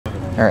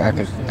Or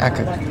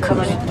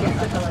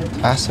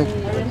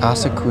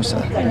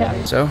Asakusa.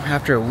 Yeah. So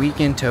after a week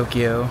in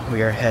Tokyo,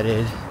 we are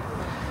headed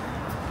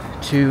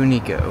to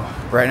Nikko.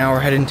 Right now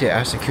we're heading to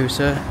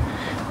Asakusa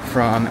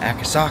from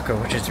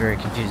Akasaka, which is very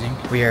confusing.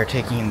 We are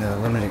taking the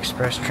limited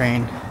express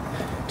train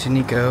to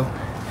Nikko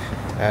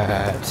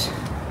at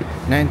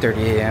 9:30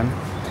 a.m.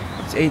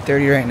 It's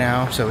 8:30 right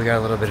now, so we got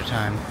a little bit of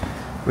time.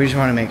 We just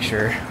want to make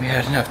sure we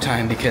had enough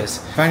time because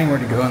finding where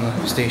to go on the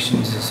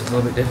stations is a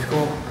little bit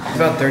difficult. It's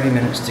about 30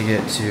 minutes to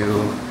get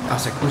to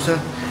Asakusa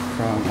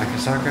from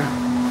Akasaka.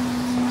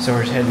 So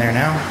we're just heading there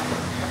now.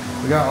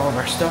 We got all of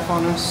our stuff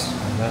on us.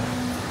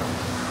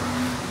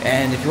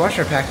 And if you watch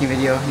our packing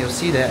video, you'll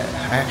see that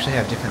I actually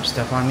have different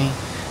stuff on me.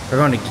 We're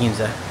going to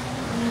Ginza.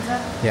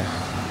 Ginza? Yeah,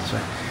 that's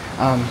right.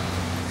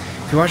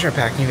 If you watch our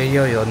packing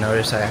video, you'll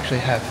notice I actually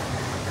have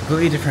a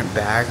completely different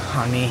bag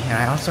on me, and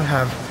I also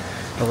have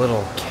a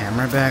little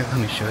camera bag. Let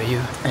me show you.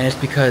 And it's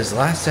because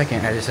last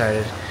second I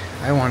decided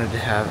I wanted to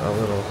have a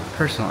little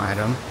personal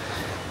item,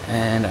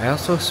 and I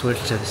also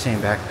switched to the same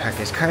backpack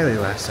as Kylie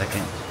last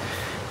second.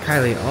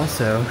 Kylie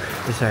also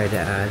decided to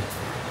add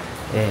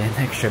an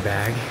extra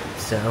bag,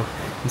 so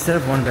instead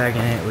of one bag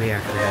in it, we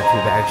actually have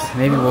two bags.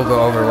 Maybe we'll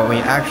go over what we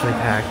actually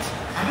packed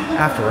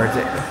afterwards.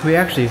 We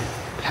actually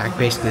packed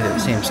basically the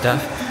same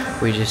stuff.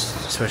 We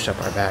just switched up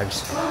our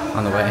bags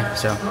on the way.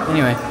 So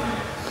anyway,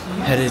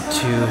 headed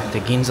to the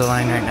Ginza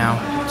line right now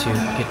to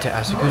get to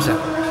Asakusa.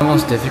 It's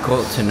almost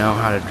difficult to know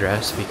how to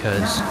dress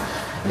because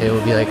it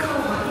will be like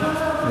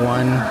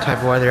one type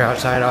of weather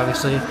outside,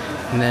 obviously,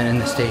 and then in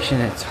the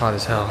station it's hot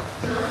as hell.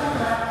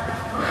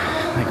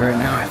 Like right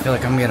now, I feel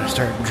like I'm gonna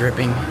start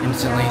dripping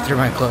instantly through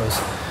my clothes.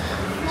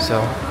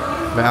 So,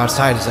 but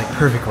outside is like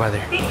perfect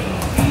weather.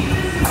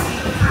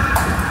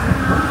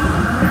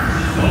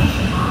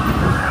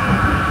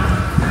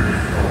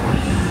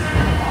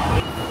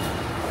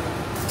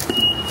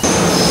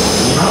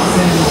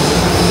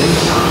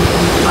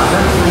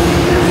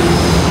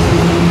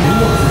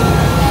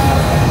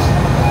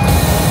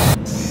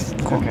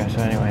 Okay, so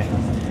anyway,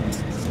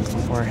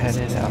 we're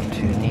headed out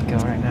to Nikko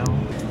right now.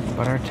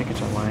 Bought our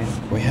tickets online.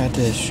 We had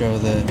to show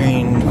the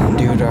train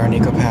dude our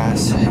Nikko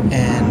pass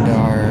and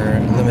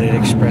our limited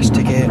express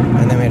ticket,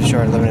 and then we had to show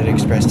our limited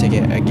express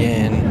ticket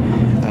again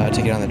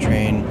to get on the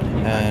train,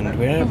 and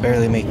we ended up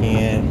barely making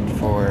it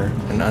for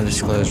an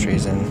undisclosed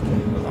reason.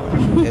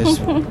 It was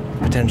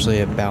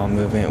potentially a bowel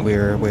movement we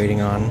were waiting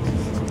on.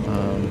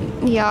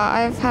 Yeah,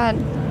 I've had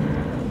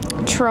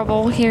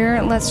trouble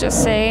here, let's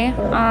just say,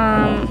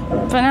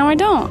 but now I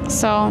don't,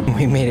 so.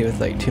 We made it with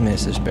like 2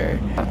 minutes to spare.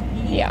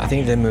 Yeah. I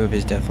think the move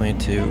is definitely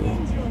to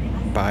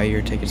buy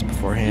your tickets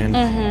beforehand,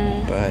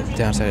 but the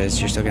downside is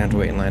you're still gonna have to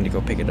wait in line to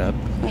go pick it up.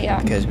 Yeah.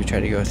 Because we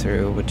tried to go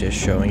through with just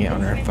showing it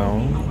on our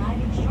phone,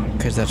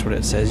 because that's what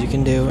it says you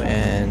can do,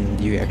 and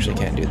you actually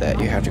can't do that.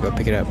 You have to go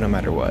pick it up no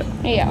matter what.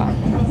 Yeah.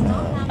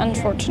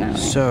 Unfortunately.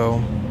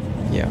 So,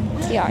 yeah.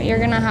 Yeah, you're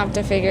gonna have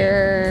to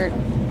figure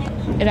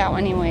it out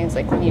anyways.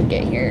 Like when you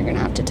get here, you're gonna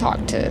have to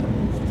talk to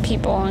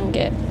people and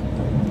get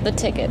the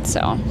ticket.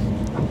 So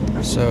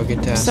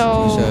get to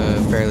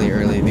Asakusa fairly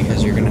early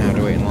because you're gonna have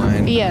to wait in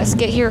line. Yes,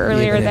 get here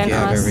earlier even if than you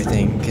have us.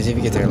 everything, because if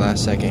you get there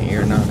last second,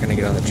 you're not gonna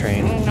get on the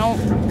train. Nope.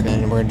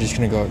 And we're just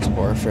gonna go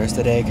explore for the rest of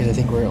the day because I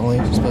think we're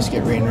only supposed to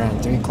get rain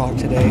around 3 o'clock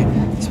today.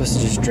 It's supposed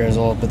to just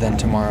drizzle, but then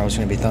tomorrow is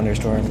gonna be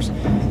thunderstorms.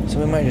 So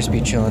we might just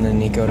be chilling in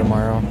Nikko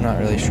tomorrow. I'm not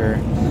really sure.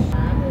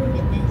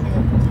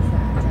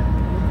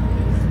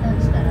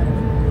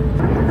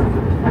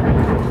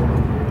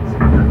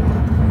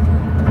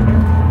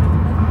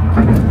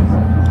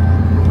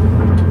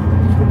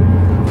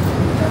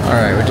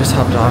 Alright, we just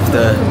hopped off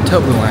the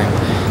Tobu line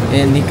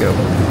in Nikko.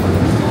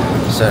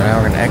 So now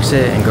we're gonna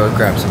exit and go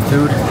grab some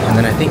food, and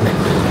then I think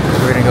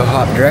we're gonna go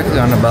hop directly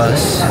on the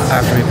bus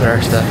after we put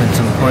our stuff in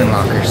some coin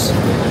lockers.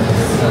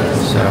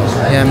 So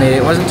yeah,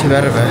 it wasn't too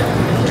bad of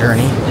a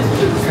journey.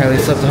 Kylie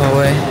slept the whole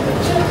way,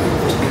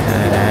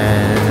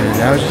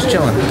 and I was just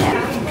chilling.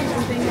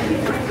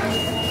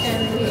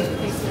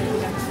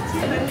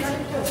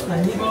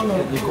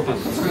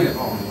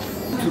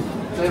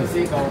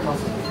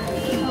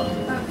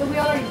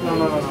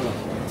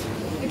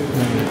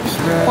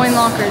 Coin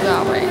lockers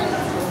that way.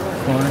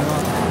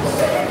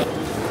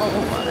 Oh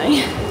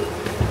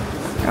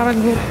my. Gotta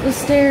go up the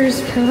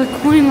stairs for the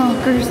coin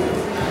lockers.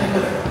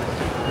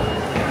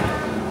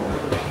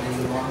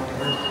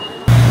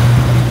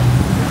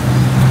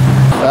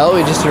 Well,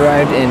 we just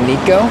arrived in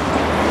Nikko,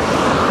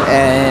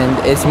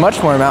 and it's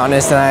much more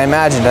mountainous than I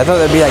imagined. I thought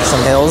there'd be like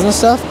some hills and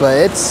stuff, but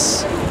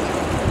it's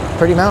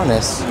pretty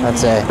mountainous, I'd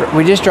say.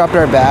 We just dropped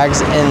our bags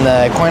in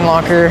the coin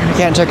locker. We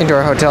can't check into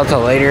our hotel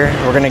till later.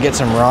 We're gonna get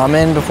some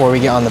ramen before we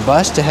get on the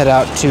bus to head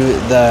out to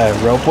the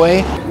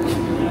ropeway.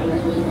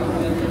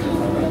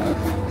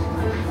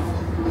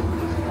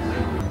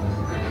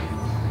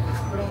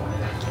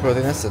 Bro, I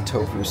think that's the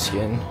tofu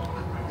skin.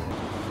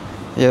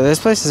 Yeah, this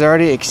place is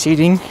already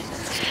exceeding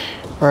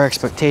our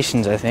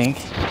expectations, I think.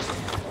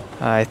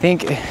 I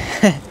think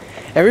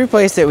every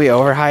place that we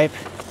overhype,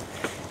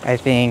 I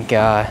think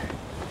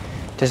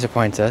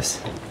disappoints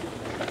us.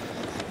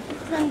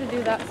 Tend to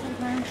do that. that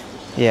sometimes.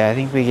 Yeah, I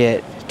think we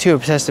get too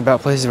obsessed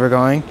about places we're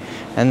going,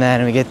 and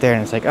then we get there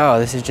and it's like, oh,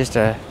 this is just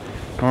a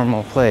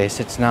normal place.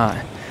 It's not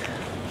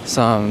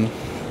some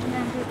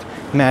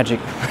magic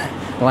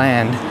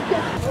land.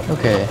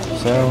 Okay,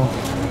 so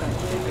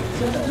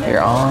we're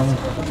on,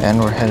 and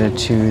we're headed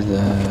to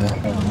the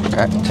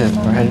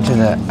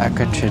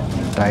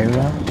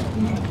Akachadaira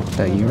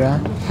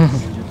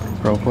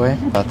ropeway.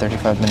 About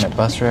 35-minute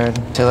bus ride.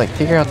 To like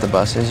figure out the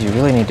buses, you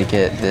really need to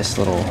get this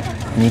little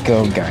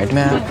Nikko guide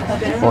map,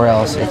 or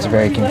else it's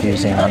very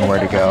confusing on where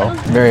to go.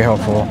 Very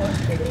helpful.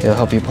 It'll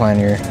help you plan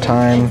your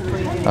time.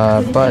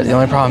 But the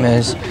only problem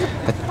is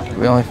that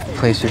the only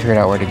place we figured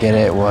out where to get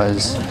it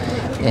was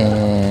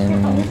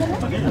in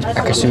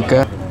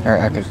Akasuka or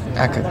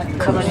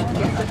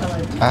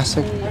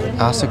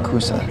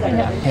Asakusa.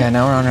 Yeah,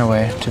 now we're on our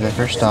way to the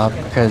first stop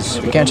because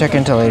we can't check in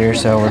until later,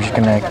 so we're just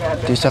gonna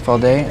do stuff all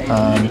day.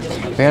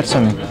 We had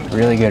some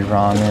really good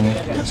ramen.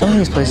 Some of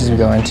these places we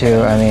go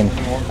into, I mean,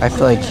 I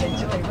feel like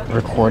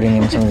recording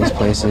in some of these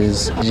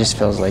places, it just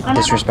feels like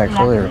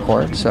disrespectful to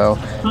record. So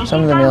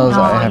some of the meals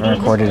I haven't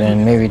recorded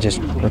in, maybe just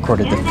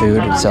recorded the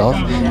food itself.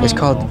 It's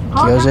called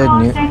Gyoza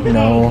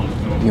no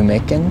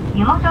Yumekin,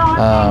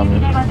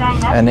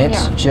 and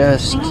it's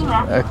just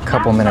a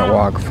couple minute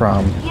walk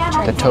from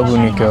the Tobu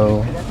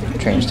Nikko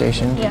train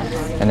station,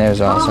 and it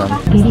was awesome.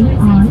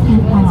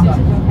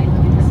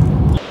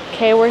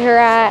 Okay, we're here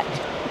at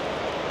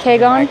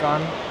Kegon.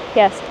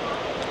 Yes,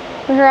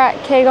 we're here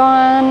at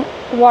Kegon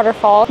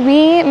Waterfall.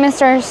 We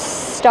missed our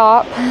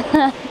stop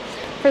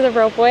for the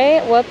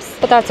ropeway. Whoops,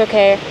 but that's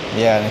okay.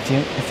 Yeah, and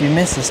if you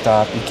miss the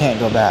stop, you can't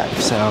go back.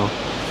 So.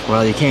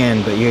 Well, you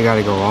can, but you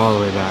gotta go all the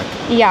way back.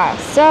 Yeah,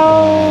 so...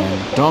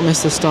 And don't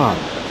miss the stop.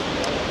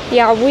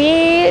 Yeah,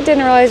 we didn't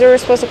realize we were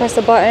supposed to press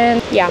the button.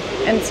 Yeah,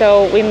 and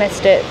so we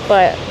missed it,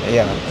 but...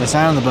 Yeah, the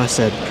sign on the bus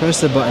said, press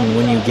the button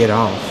when you get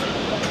off.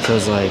 So I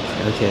was like,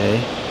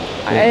 okay.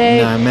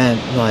 No, I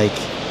meant, like,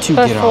 to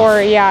get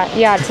off.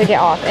 Yeah, to get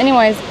off.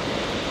 Anyways,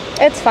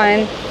 it's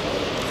fine.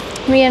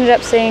 We ended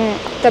up seeing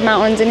the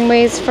mountains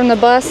anyways from the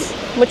bus,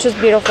 which was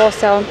beautiful,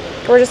 so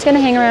we're just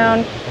gonna hang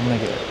around. I'm gonna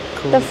get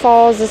the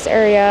falls, this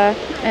area,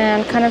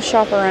 and kind of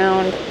shop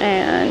around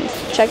and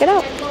check it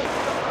out.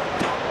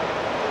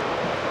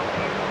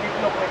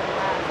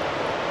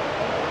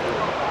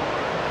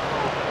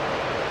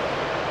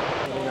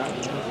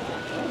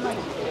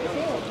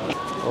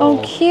 Oh,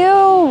 cute.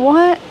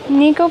 What?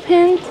 Nikko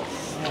pins?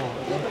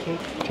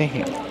 Take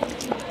it.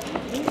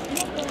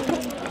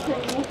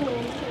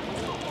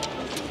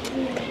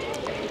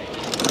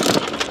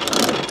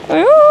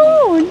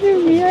 Ooh, would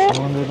you be it?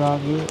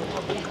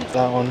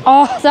 That one.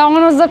 Oh, that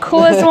one was the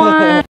coolest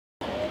one.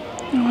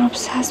 I'm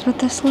obsessed with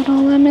this little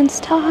lemon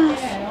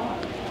stuff.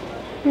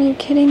 Are you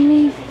kidding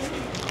me?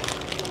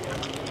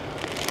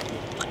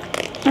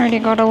 I already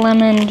got a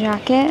lemon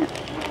jacket.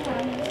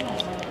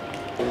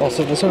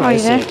 Also, this one I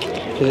see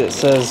because it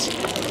says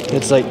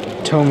it's like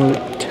Tobu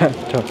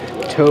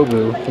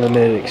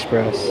Limited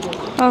Express.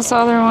 That's the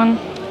other one.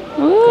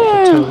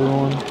 Got the Tobu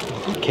one.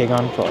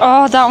 Kegon Waterfall.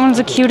 Oh, that one's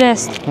the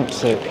cutest. That's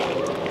sick.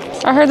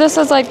 I heard this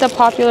is like the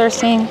popular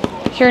thing.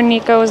 Here in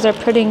Nikko is their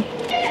pudding.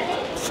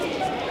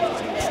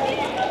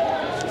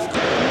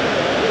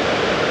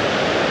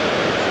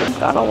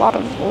 Got a lot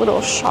of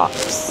little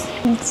shops.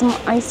 And some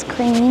ice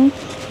cream.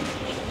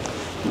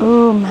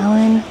 Ooh,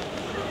 melon.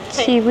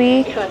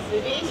 Kiwi.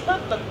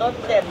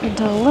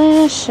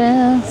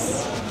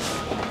 Delicious.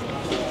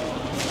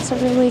 It's a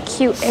really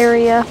cute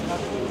area.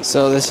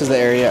 So this is the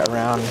area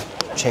around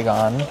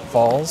Kegon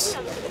Falls,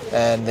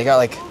 and they got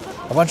like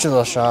a bunch of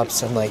little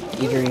shops and like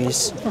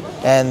eateries,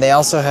 and they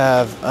also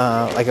have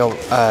like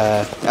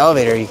a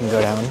elevator you can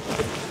go down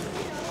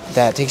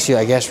that takes you,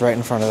 I guess, right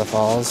in front of the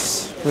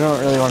falls. We don't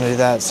really want to do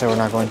that, so we're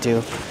not going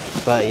to.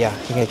 But yeah,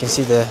 you can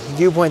see the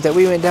viewpoint that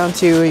we went down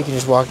to. You can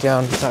just walk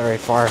down. It's not very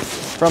far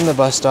from the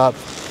bus stop.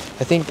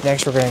 I think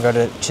next we're going to go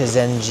to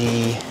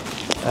Chuzen-ji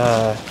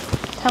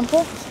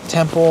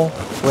Temple,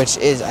 which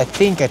is, I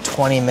think, a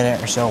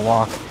 20-minute or so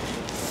walk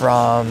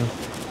from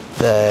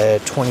the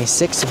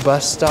 26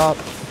 bus stop.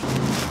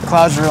 The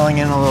clouds are rolling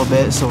in a little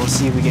bit, so we'll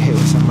see if we get hit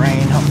with some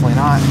rain. Hopefully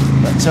not.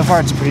 But so far,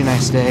 it's a pretty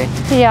nice day.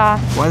 Yeah.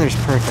 Weather's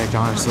perfect,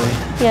 honestly.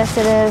 Yes,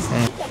 it is.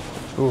 And,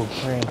 ooh,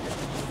 rain.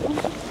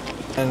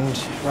 And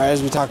right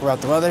as we talk about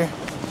the weather,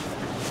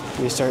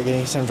 we start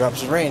getting some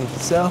drops of rain.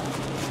 So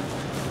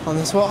on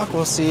this walk,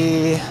 we'll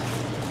see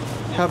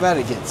how bad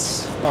it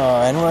gets.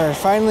 Oh, and we're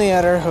finally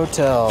at our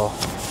hotel.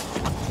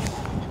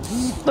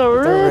 The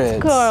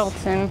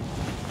Ritz-Carlton.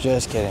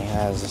 Just kidding.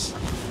 That is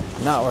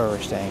not where we're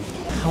staying.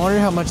 I wonder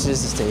how much it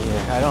is to stay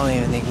here. I don't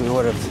even think we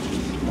would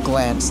have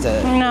glanced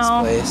at this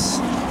place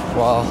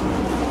while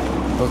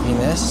booking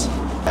this.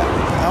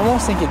 I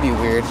almost think it'd be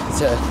weird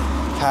to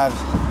have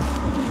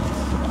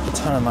a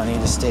ton of money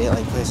to stay at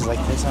like places like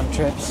this on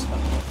trips.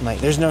 Like,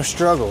 there's no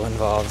struggle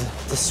involved.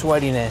 The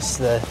sweatiness,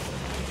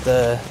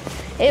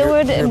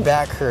 your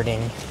back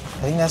hurting.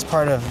 I think that's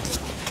part of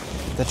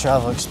the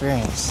travel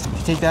experience. If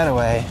you take that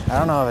away, I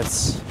don't know if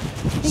it's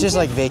just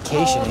like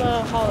vacationing.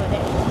 All the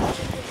holiday.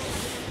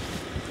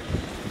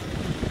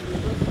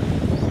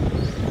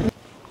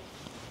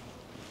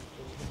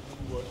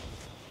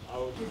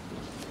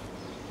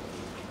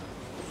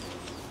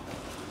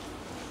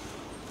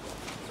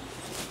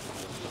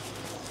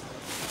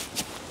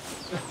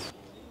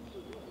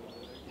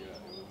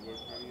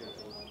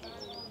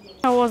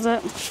 How was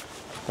it?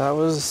 That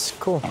was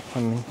cool. I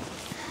mean,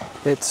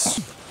 that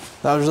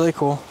was really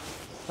cool.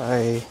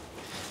 I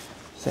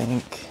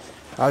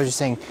was just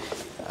saying,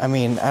 I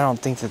mean, I don't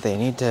think that they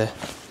need to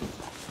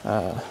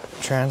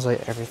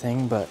translate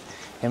everything, but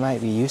it might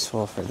be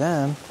useful for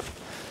them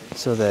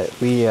so that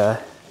we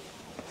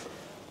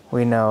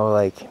know,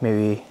 like,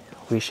 maybe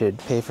we should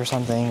pay for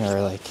something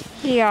or, like,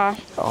 Yeah.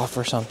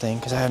 offer something,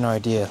 because I have no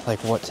idea,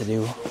 like, what to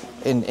do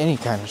in any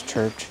kind of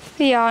church.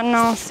 Yeah,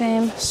 no,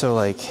 same. So,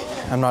 like,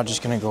 I'm not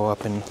just gonna go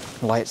up and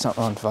light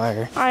something on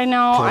fire. I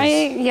know.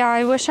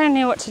 I wish I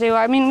knew what to do.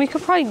 I mean, we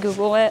could probably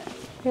Google it.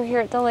 We're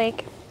here at the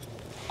lake.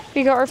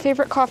 We got our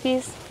favorite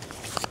coffees.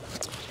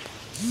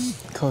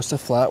 Costa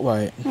Flat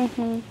White.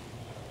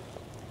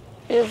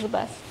 It is the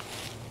best.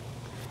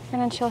 We're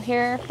gonna chill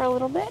here for a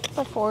little bit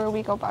before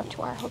we go back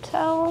to our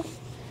hotel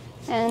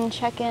and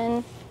check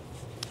in.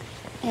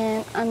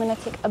 And I'm gonna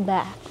take a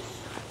bath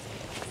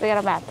because they got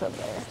a bathtub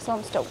there, so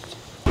I'm stoked.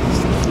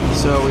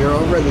 So we were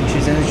over at the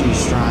Chuzen-ji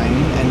shrine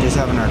and just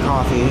having our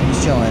coffee,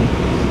 just chilling.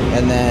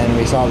 And then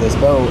we saw this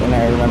boat, and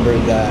I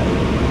remembered that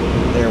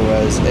there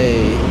was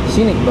a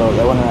scenic boat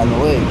that went around the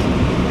lake.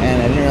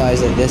 And I didn't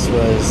realize that this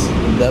was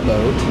the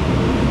boat.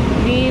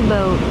 The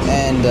boat.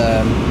 And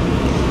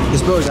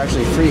this boat is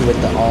actually free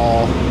with the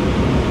all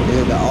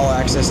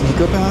access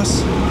Nikko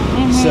Pass.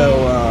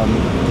 So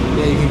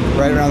yeah, you can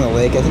ride around the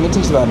lake. I think it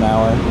takes about an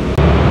hour.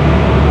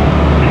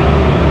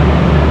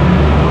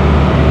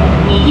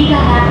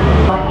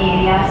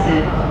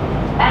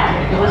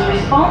 And was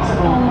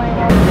responsible. Oh my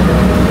god.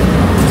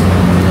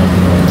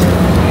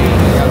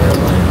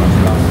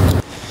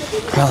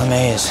 Problem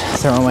is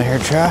throwing my hair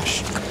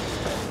trash.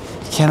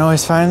 Can't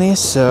always find these,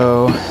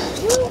 so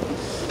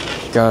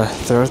you gotta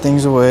throw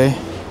things away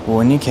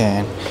when you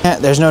can.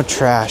 There's no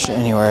trash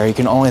anywhere. You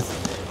can only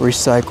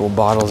recycle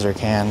bottles or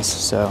cans,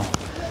 so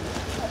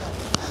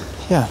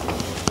yeah,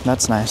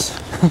 that's nice.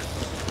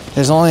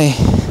 There's only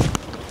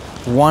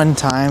one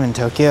time in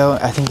Tokyo,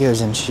 I think it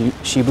was in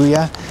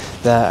Shibuya,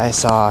 that I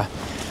saw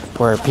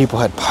where people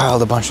had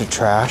piled a bunch of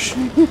trash.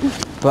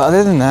 But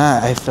other than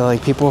that, I feel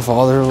like people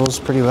follow the rules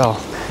pretty well.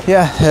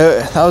 Yeah,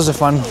 that was a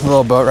fun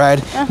little boat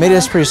ride. Made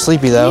us pretty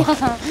sleepy though.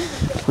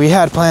 We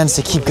had plans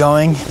to keep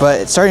going,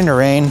 but it's starting to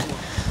rain,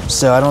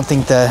 so I don't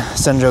think the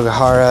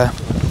Senjogahara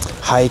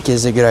hike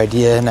is a good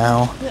idea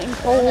now. Getting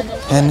cold.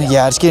 And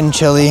yeah, it's getting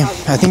chilly.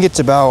 I think it's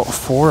about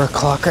 4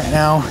 o'clock right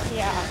now.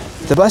 Yeah.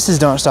 The buses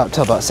don't stop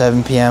till about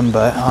 7 p.m.,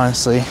 but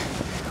honestly,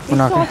 we're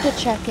not gonna... have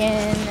to check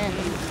in and...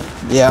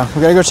 Yeah,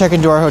 we gotta go check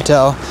into our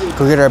hotel,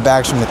 go get our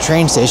bags from the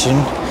train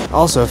station.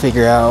 Also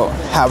figure out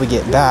how we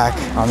get back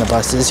on the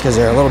buses, because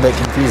they're a little bit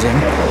confusing.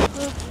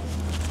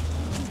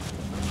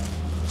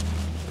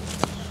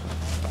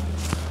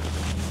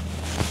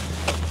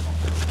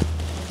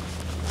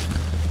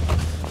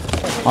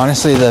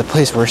 Honestly, the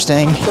place we're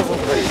staying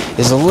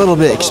is a little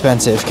bit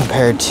expensive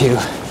compared to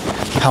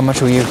how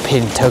much we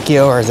paid in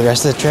Tokyo or the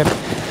rest of the trip.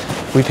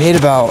 We paid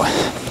about,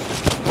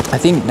 I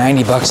think,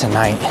 90 bucks a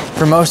night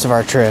for most of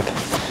our trip.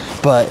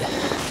 But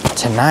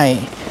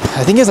tonight,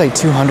 I think it's like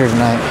 200 a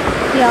night.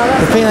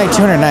 Yeah, we're paying like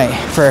 200 a night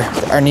for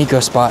our Nikko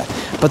spot.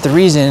 But the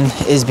reason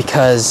is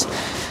because...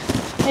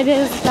 it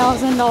is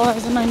 $1,000 and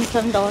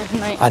 $97 a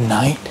night. A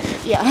night?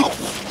 Yeah.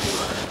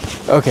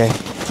 Okay.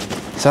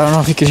 So I don't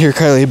know if you could hear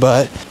Kylie,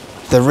 but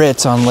the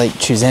Ritz on Lake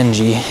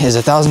Chuzen-ji is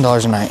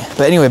 $1,000 a night.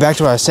 But anyway, back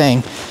to what I was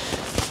saying.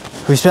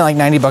 We spent like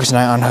 90 bucks a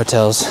night on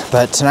hotels,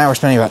 but tonight we're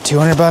spending about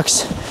 200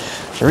 bucks.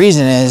 The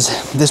reason is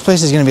this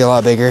place is gonna be a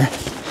lot bigger.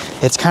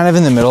 It's kind of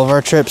in the middle of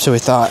our trip, so we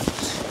thought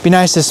it'd be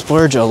nice to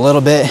splurge a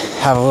little bit,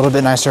 have a little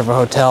bit nicer of a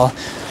hotel.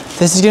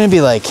 This is gonna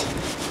be like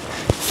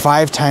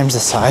 5 times the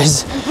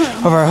size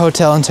of our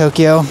hotel in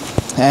Tokyo,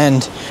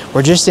 and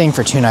we're just staying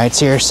for 2 nights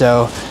here,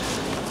 so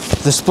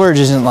the splurge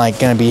isn't like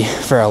gonna be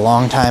for a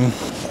long time.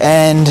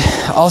 And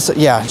also,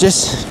 yeah,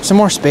 just some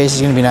more space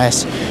is gonna be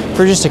nice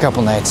for just a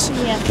couple nights.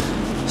 Yeah.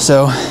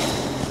 So,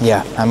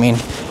 yeah, I mean,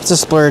 it's a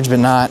splurge, but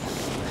not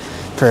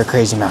for a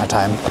crazy amount of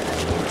time.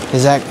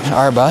 Is that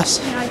our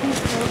bus? Yeah, I think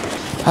so.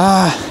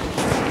 Ah.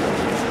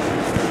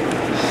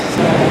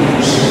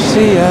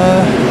 See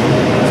ya.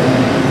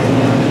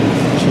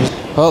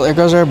 Well, there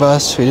goes our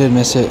bus. We did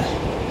miss it.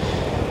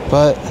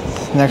 But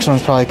the next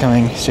one's probably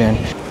coming soon.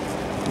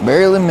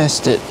 Barely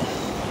missed it.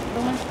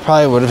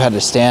 Probably would have had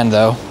to stand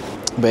though.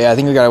 But yeah, I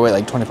think we gotta wait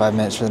like 25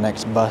 minutes for the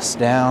next bus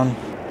down.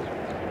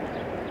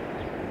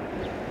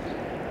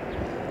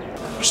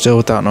 Still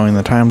without knowing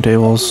the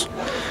timetables,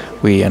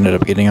 we ended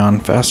up getting on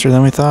faster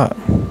than we thought.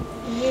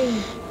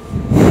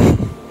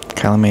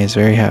 Kylie Mae is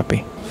very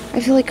happy.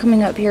 I feel like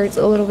coming up here is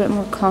a little bit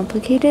more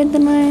complicated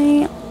than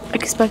I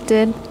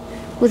expected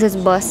with this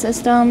bus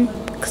system,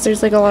 because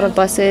there's like a lot of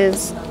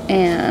buses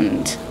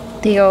and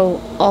they go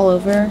all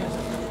over,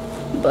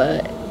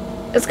 but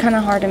it's kind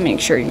of hard to make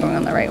sure you're going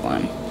on the right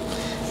one.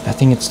 I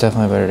think it's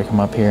definitely better to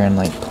come up here and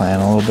like plan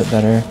a little bit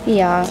better.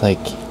 Yeah. Like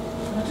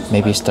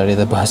maybe study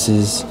the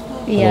buses a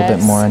Yes. little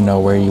bit more and know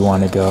where you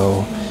want to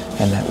go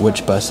and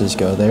which buses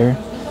go there.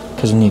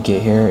 Because when you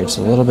get here, it's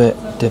a little bit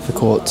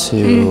difficult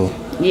to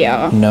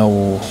Yeah.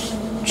 know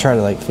try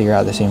to like figure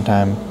out at the same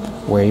time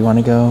where you want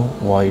to go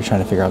while you're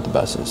trying to figure out the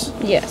buses.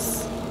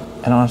 Yes.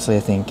 And honestly, I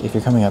think if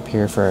you're coming up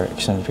here for an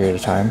extended period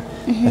of time,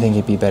 I think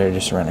it'd be better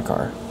just to rent a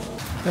car.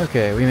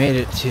 Okay, we made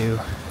it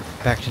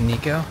back to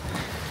Nikko.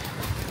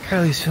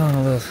 Carly's feeling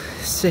a little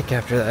sick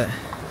after that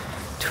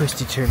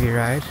twisty turvy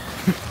ride.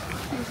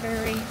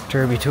 Very.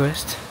 Turvy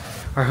twist.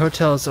 Our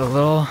hotel is a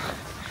little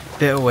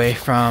bit away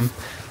from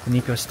the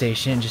Nikko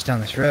station, just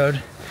down this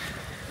road.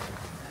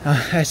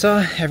 I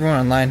saw everyone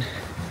online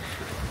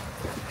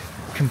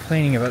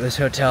complaining about this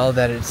hotel,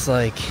 that it's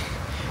like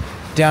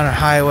down a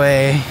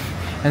highway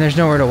and there's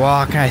nowhere to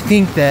walk. And I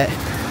think that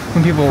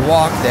when people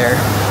walk there,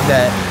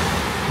 that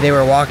they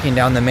were walking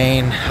down the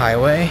main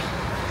highway.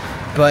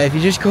 But if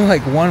you just go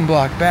like one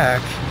block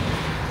back,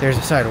 there's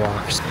the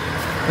sidewalks.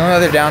 The only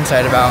other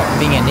downside about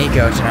being in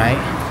Nikko tonight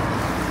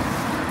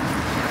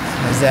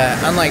is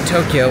that unlike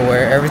Tokyo,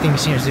 where everything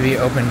seems to be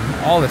open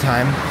all the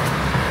time,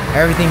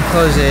 everything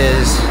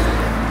closes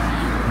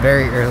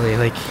very early.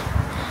 Like,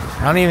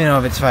 I don't even know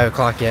if it's 5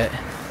 o'clock yet,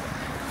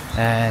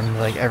 and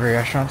like every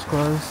restaurant's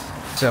closed.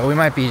 So we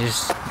might be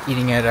just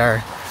eating at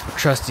our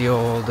trusty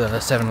old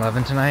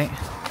 7-Eleven tonight.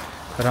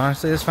 But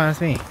honestly, that's fine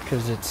with me,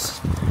 because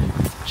it's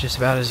just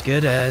about as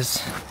good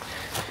as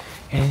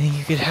anything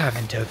you could have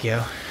in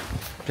Tokyo.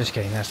 Just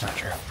kidding, that's not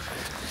true.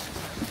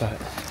 But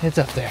it's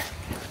up there.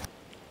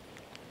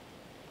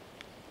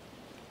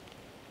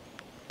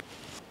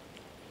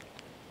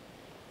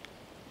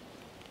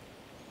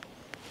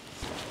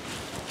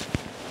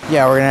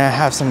 Yeah, we're gonna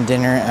have some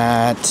dinner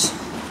at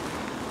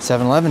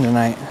 7-Eleven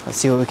tonight. Let's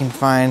see what we can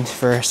find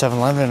for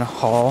 7-Eleven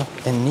haul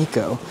in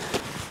Nikko.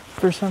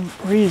 For some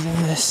reason,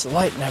 this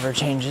light never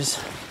changes.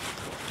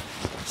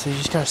 So you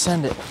just gotta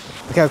send it.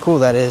 Look how cool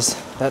that is.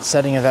 That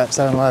setting of that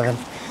 7-Eleven.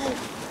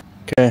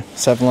 Okay,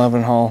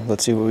 7-Eleven haul.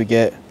 Let's see what we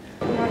get.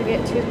 We don't want to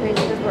get too crazy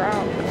because we're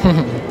out.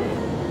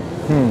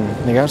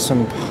 They got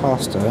some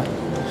pasta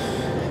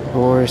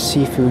or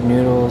seafood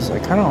noodles. I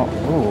kind of,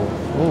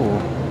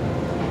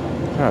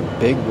 got a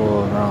big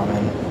bowl of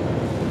ramen.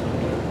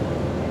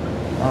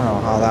 I don't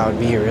know how that would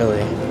be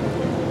really.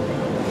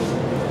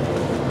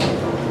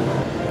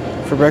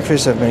 For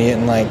breakfast, I've been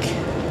eating like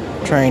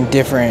trying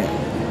different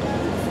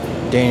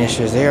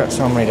Danishes. They got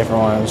so many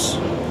different ones.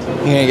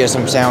 You gonna get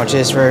some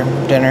sandwiches for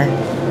dinner?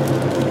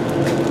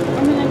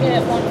 I'm gonna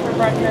get one for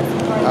breakfast.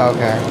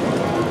 Okay.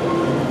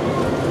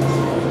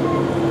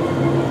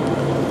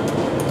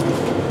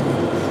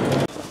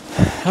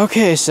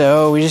 Okay,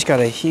 so we just got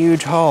a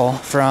huge haul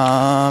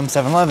from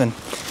 7-Eleven.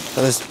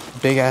 So this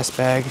big ass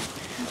bag.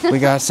 We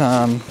got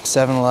some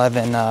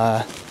 7-Eleven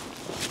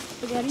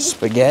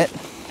spaghetti.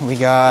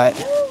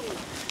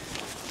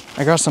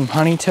 I got some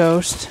honey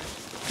toast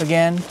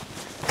again.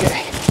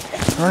 Okay,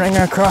 running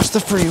across the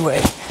freeway.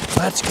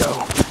 Let's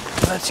go.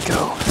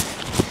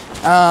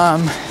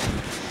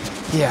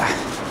 Yeah.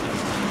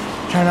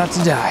 Try not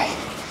to die.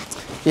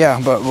 Yeah,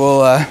 but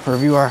we'll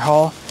review our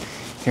haul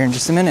here in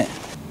just a minute.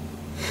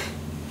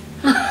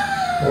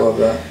 Love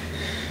that.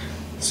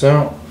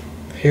 So,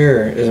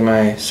 here is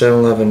my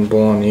 7-Eleven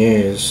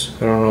bolognese. I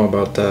don't know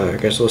about that. I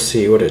guess we'll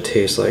see what it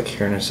tastes like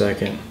here in a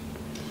second.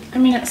 I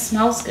mean, it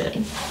smells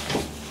good.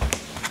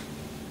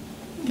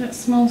 It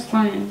smells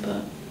fine,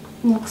 but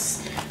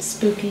looks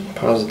spooky.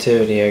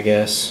 Positivity, I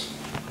guess.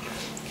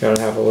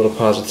 Gotta have a little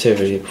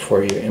positivity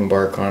before you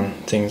embark on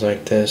things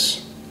like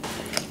this.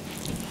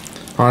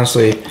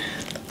 Honestly,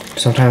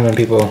 sometimes when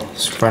people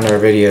find our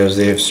videos,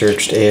 they have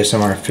searched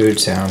ASMR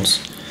food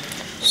sounds.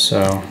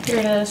 So here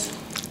it is.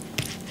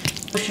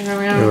 Pushing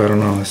around. Ooh, I don't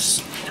know.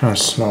 This kind of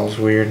smells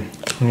weird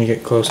when you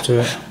get close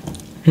to it.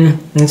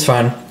 It's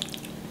fine.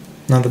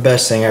 Not the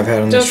best thing I've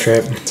had on this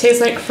trip.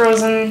 Tastes like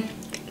frozen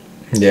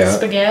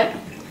spaghetti.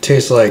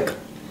 Tastes like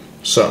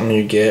something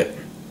you get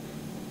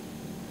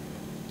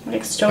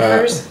like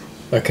Stouffer's.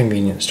 A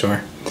convenience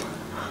store.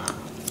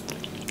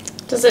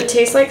 Does it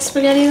taste like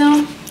spaghetti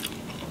though?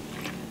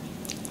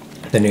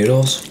 The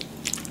noodles?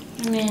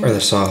 I mean, or the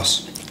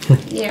sauce?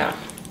 Yeah.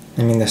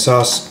 I mean, the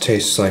sauce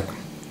tastes like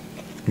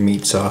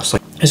meat sauce.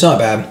 Like, it's not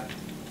bad.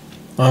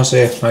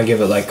 Honestly, I'd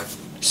give it like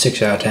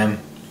 6 out of 10.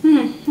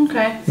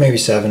 Okay. Maybe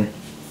 7.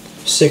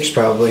 6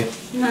 probably.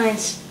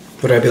 Nice.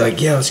 Would I be like,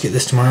 yeah, let's get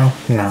this tomorrow?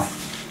 No.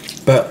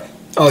 But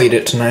I'll eat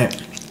it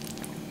tonight.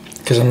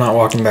 Because I'm not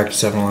walking back to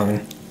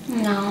 7-Eleven.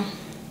 No.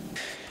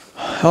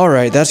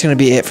 Alright, that's going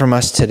to be it from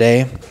us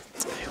today.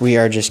 We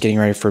are just getting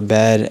ready for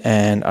bed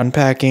and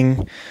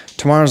unpacking.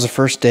 Tomorrow's the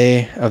first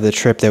day of the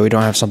trip that we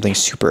don't have something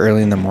super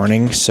early in the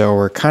morning, so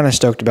we're kind of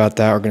stoked about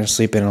that. We're going to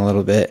sleep in a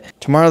little bit.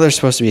 Tomorrow there's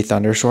supposed to be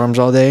thunderstorms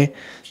all day,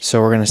 so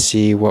we're going to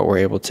see what we're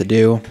able to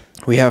do.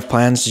 We have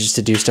plans just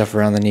to do stuff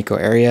around the Nikko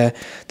area,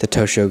 the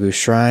Toshogu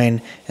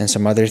Shrine, and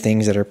some other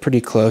things that are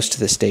pretty close to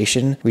the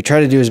station. We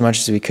tried to do as much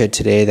as we could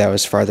today that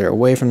was farther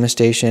away from the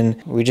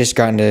station. We just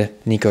got into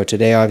Nikko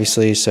today,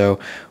 obviously, so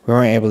we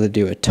weren't able to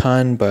do a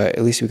ton, but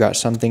at least we got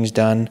some things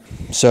done.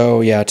 So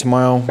yeah,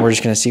 tomorrow we're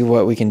just going to see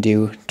what we can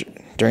do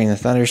during the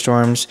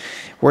thunderstorms.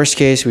 Worst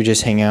case, we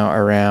just hang out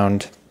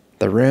around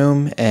the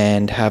room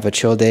and have a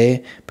chill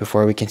day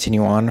before we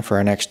continue on for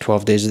our next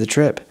 12 days of the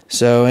trip.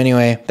 So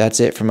anyway,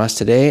 that's it from us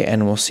today,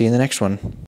 and we'll see you in the next one.